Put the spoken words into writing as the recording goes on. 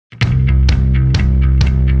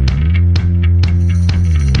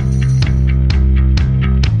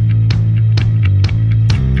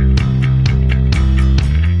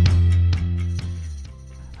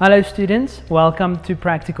Hello students, welcome to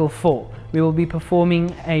Practical 4. We will be performing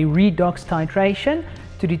a redox titration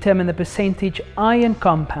to determine the percentage iron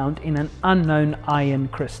compound in an unknown iron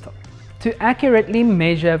crystal. To accurately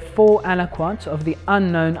measure 4 aliquots of the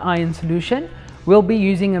unknown iron solution, we'll be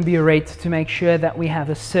using a burette to make sure that we have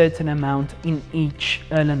a certain amount in each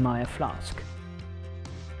Erlenmeyer flask.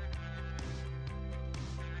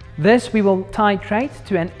 This we will titrate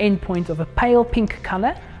to an endpoint of a pale pink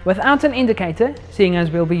color without an indicator, seeing as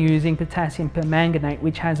we'll be using potassium permanganate,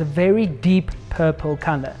 which has a very deep purple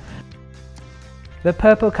color. The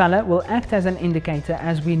purple color will act as an indicator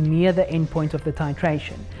as we near the endpoint of the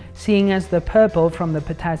titration, seeing as the purple from the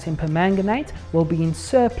potassium permanganate will be in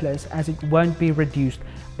surplus as it won't be reduced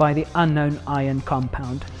by the unknown iron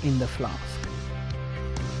compound in the flask.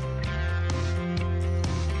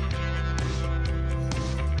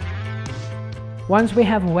 Once we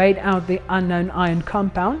have weighed out the unknown iron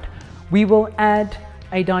compound, we will add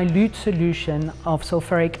a dilute solution of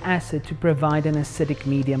sulfuric acid to provide an acidic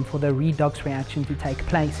medium for the redox reaction to take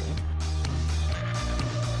place in.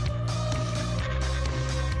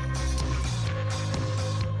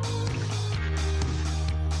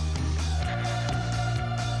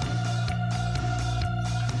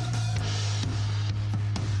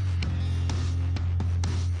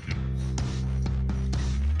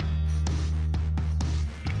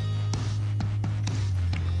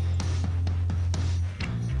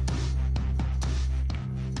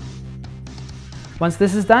 Once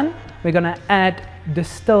this is done, we're going to add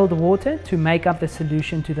distilled water to make up the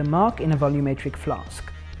solution to the mark in a volumetric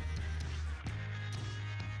flask.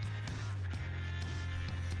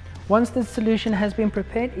 Once the solution has been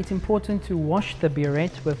prepared, it's important to wash the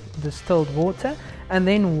burette with distilled water and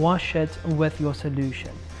then wash it with your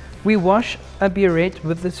solution. We wash a burette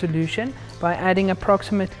with the solution by adding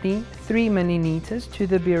approximately 3 milliliters to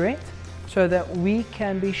the burette so that we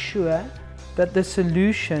can be sure that the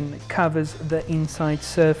solution covers the inside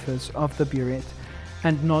surface of the burette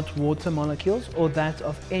and not water molecules or that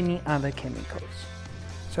of any other chemicals.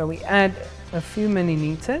 So we add a few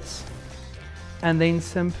milliliters and then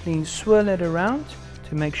simply swirl it around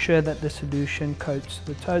to make sure that the solution coats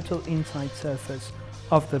the total inside surface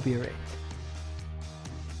of the burette.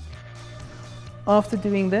 After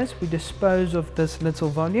doing this, we dispose of this little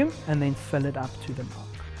volume and then fill it up to the mark.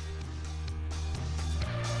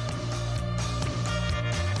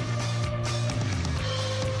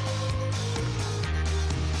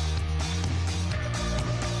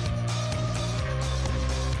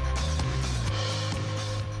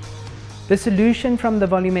 The solution from the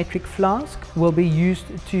volumetric flask will be used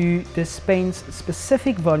to dispense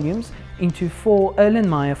specific volumes into 4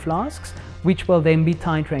 Erlenmeyer flasks, which will then be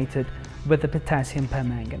titrated with the potassium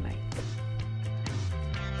permanganate.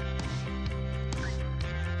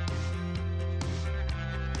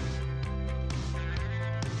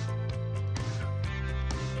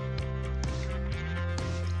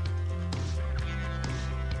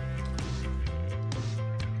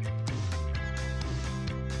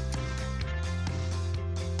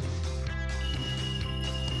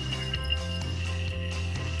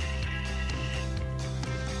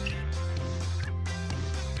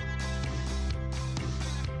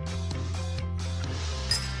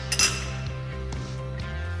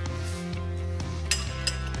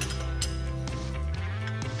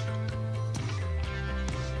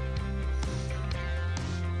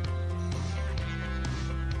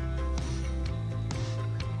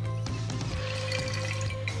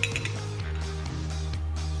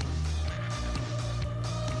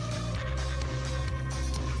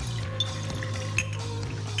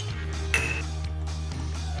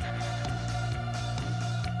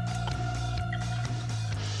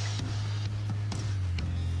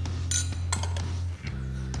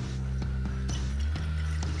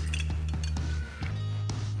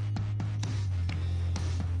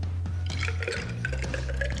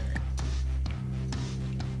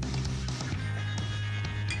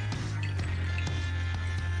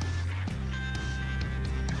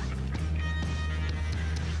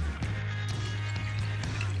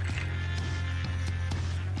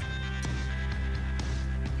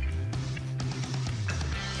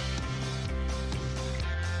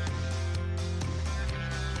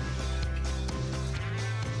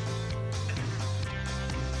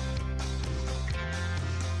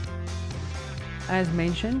 As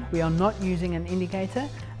mentioned, we are not using an indicator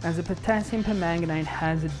as the potassium permanganate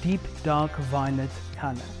has a deep dark violet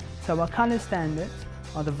color. So our color standards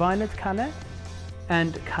are the violet color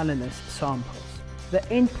and colorless samples. The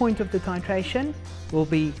end point of the titration will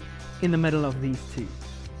be in the middle of these two.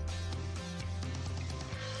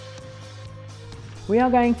 We are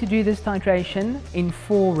going to do this titration in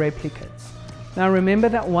 4 replicates. Now remember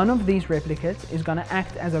that one of these replicates is going to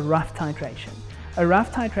act as a rough titration. A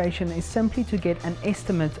rough titration is simply to get an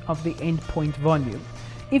estimate of the endpoint volume.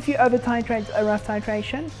 If you over titrate a rough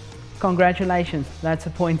titration, congratulations, that's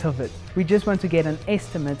the point of it. We just want to get an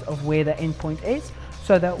estimate of where the endpoint is,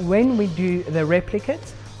 so that when we do the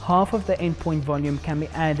replicates, half of the endpoint volume can be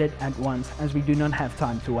added at once, as we do not have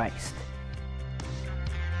time to waste.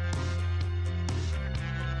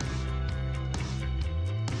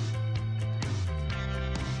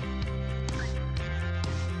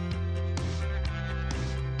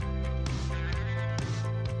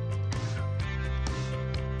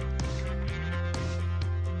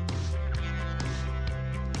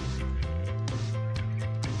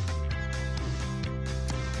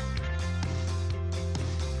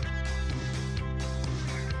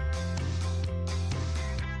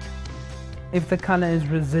 If the color is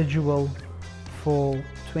residual for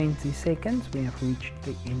 20 seconds, we have reached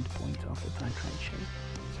the end point of the titration.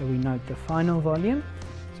 So we note the final volume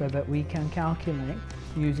so that we can calculate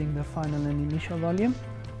using the final and initial volume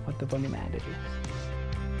what the volume added is.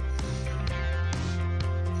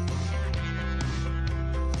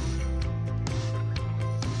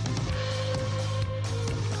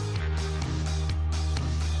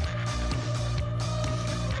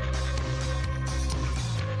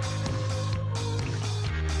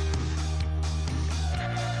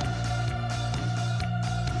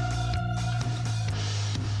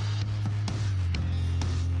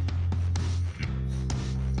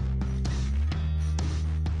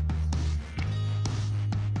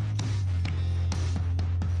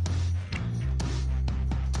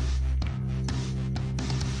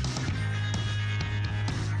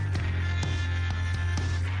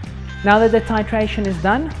 Now that the titration is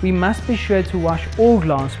done, we must be sure to wash all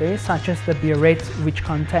glassware, such as the burette which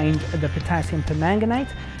contained the potassium permanganate,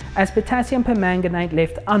 as potassium permanganate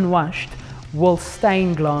left unwashed will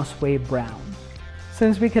stain glassware brown.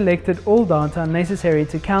 Since we collected all data necessary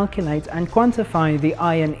to calculate and quantify the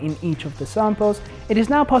iron in each of the samples, it is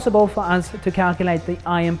now possible for us to calculate the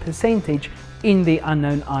iron percentage in the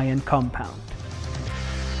unknown iron compound.